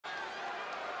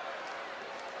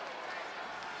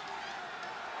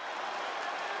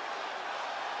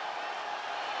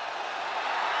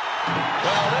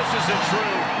This is a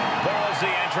true ballsy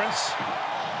entrance.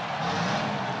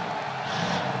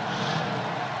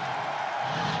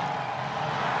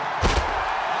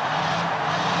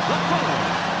 The following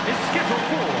is scheduled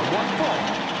for one fall,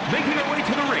 making her way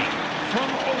to the ring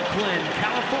from Oakland,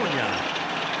 California,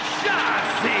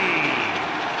 Shotzi.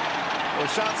 Well,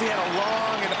 Shotzi had a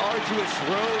long and arduous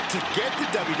road to get to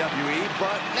WWE,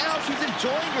 but now she's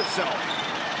enjoying herself.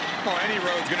 Well, any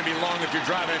road's going to be long if you're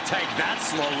driving a tank that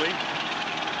slowly.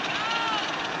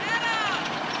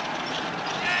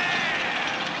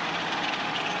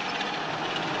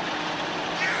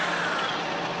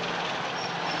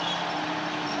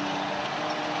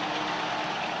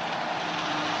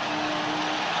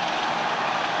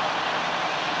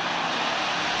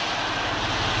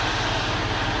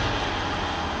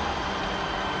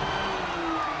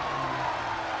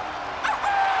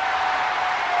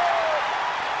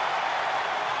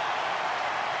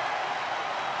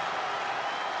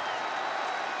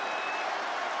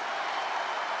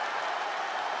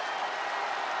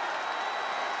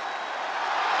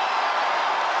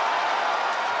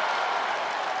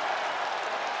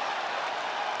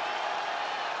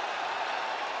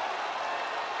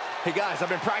 Hey guys, I've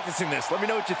been practicing this. Let me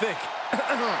know what you think.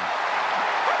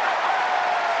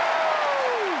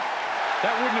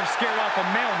 That wouldn't have scared off a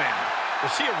mailman.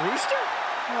 Is she a rooster?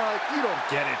 You don't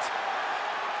get it.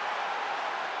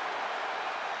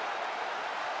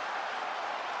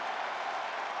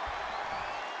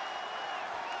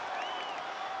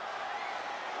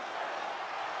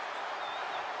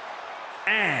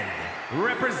 And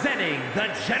representing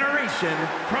the generation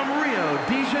from Rio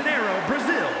de Janeiro,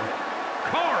 Brazil,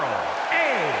 Carla.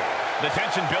 The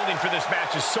tension building for this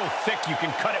match is so thick you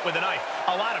can cut it with a knife.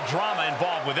 A lot of drama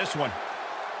involved with this one.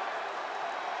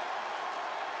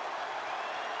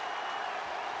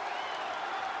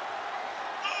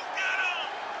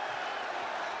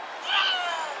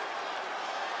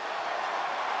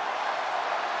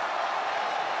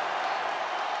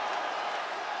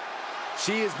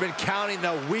 She has been counting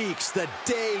the weeks, the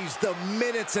days, the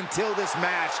minutes until this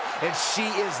match, and she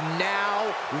is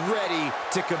now ready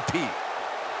to compete.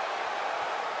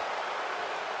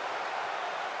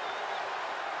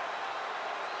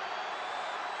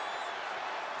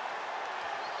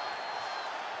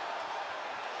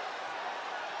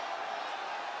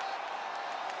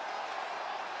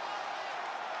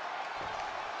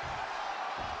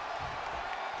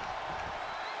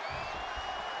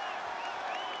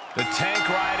 The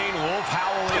tank-riding,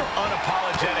 wolf-howling,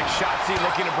 unapologetic Shotzi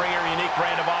looking to bring her unique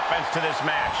brand of offense to this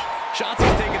match.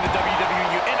 Shotzi's taking the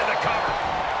WWE into the cover.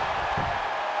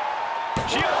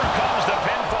 She overcomes the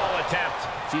pinfall attempt.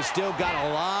 She's still got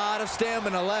a lot of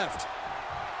stamina left.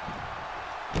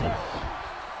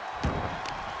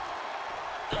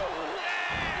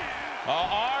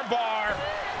 Armbar.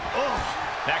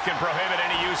 That can prohibit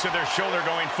any use of their shoulder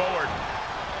going forward.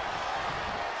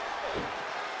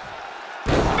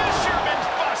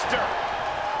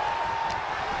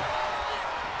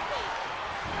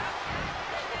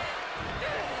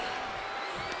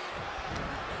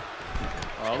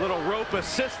 A little rope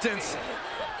assistance,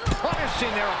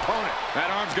 punishing their opponent. That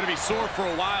arm's going to be sore for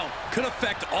a while. Could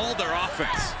affect all their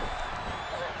offense.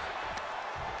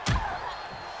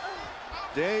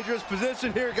 Dangerous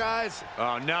position here, guys.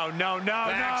 Oh, no.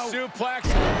 Back suplex.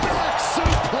 Back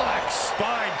suplex.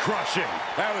 Spine crushing.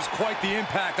 That was quite the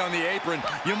impact on the apron.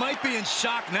 You might be in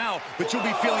shock now, but you'll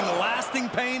be feeling lasting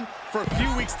pain for a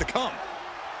few weeks to come.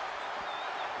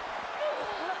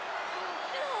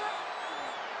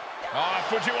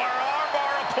 Fujiwara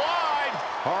armbar applied.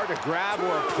 Hard to grab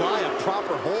or apply a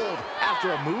proper hold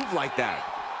after a move like that.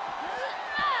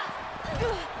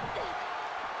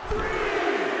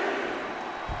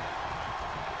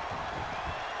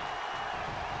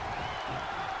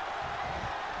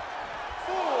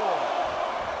 4.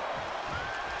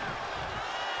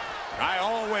 I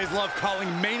always love calling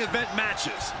main event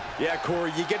matches. Yeah,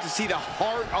 Corey, you get to see the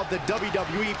heart of the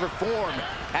WWE perform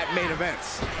at main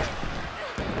events.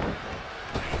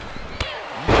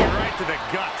 To the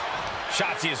gut.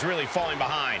 Shotzi is really falling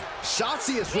behind.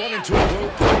 Shotzi is running to a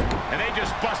rope break. And they just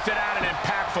busted out an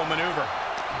impactful maneuver.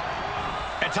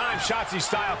 At times, Shotzi's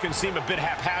style can seem a bit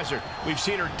haphazard. We've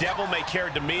seen her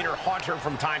devil-may-care demeanor haunt her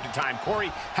from time to time.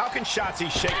 Corey, how can Shotzi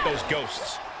shake those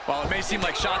ghosts? Well, it may seem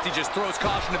like Shotzi just throws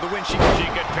caution to the wind. She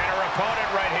could pin her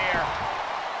opponent right here.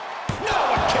 No,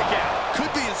 a kick out.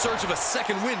 Could be in search of a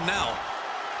second win now.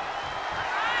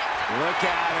 Look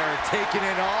at her, taking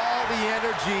in all the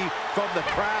energy from the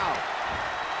crowd.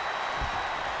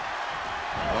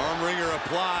 Arm wringer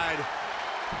applied.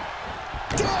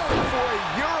 Done for a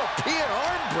European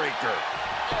arm breaker.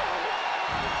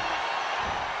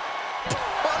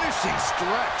 Refreshing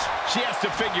stretch. She has to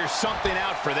figure something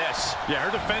out for this. Yeah,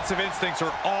 her defensive instincts are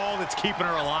all that's keeping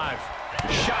her alive.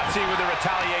 Shotzi with the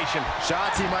retaliation.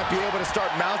 Shotzi might be able to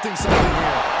start mounting something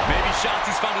here. Maybe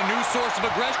Shotzi's found a new source of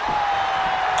aggression.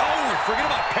 Oh, forget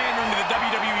about pandering to the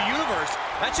WWE Universe.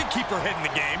 That should keep her head in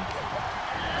the game.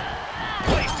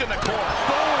 Placed in the corner.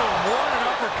 Boom, what an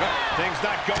uppercut. Things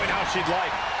not going how she'd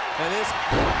like. And this...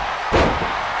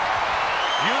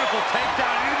 Beautiful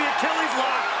takedown into the Achilles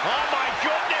lock. Oh my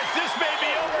goodness, this may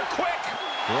be over quick.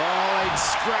 Crawling,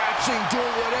 scratching,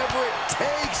 doing whatever it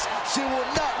takes. She will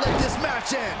not let this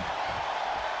match end.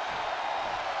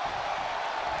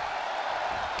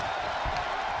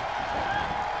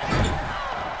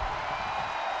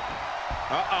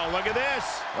 Uh-oh, look at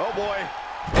this. Oh, boy.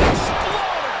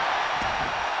 Exploder!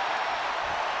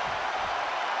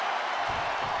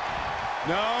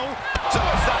 No.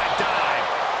 Suicide dive.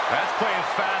 That's playing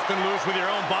fast and loose with your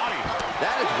own body.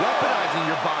 That is weaponizing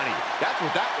your body. That's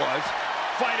what that was.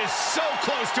 Fight is so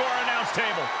close to our announce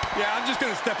table. Yeah, I'm just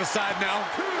going to step aside now.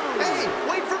 Hey,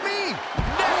 wait for me.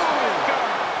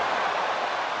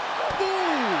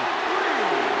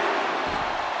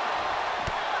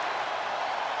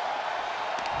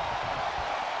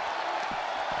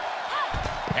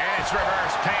 And it's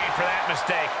reverse pain for that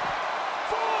mistake.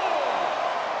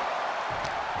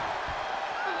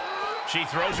 She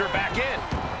throws her back in.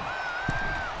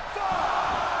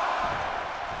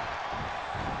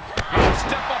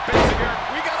 Step up, Inziger.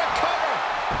 We got a cover.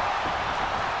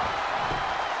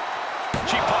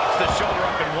 She pops the shoulder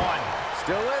up in one.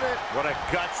 Still in it. What a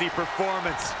gutsy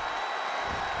performance.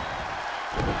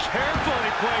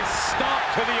 Carefully placed stomp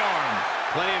to the arm.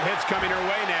 Plenty of hits coming her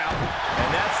way now. And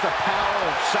that's the power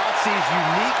of Shotzi's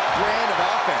unique brand of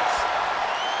offense.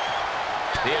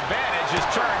 The advantage is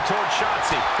turned toward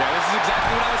Shotzi. Yeah, this is exactly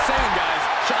what I was saying, guys.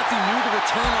 Shotzi knew the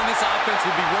return on this offense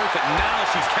would be worth it. Now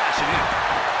she's cashing in.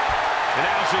 And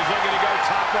now she's looking to go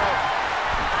top rope.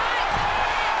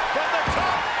 From the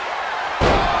top.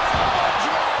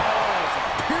 Oh, it's a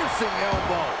piercing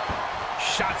elbow.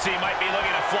 Shotzi might be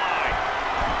looking to fly.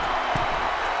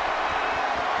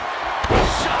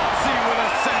 Shotzi with a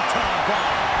senton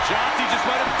bomb. Shotzi just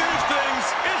might have finished things.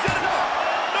 Is it enough?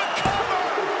 The cover!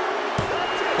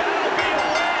 That'll be a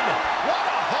win! What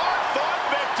a hard-fought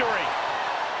victory!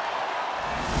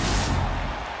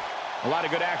 A lot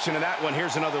of good action in that one.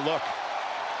 Here's another look.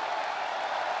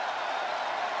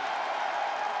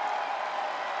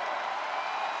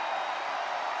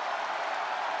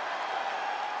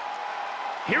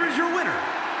 Here is your winner,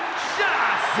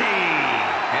 Shotzi.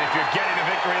 And if you're getting a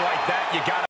victory like that, you got to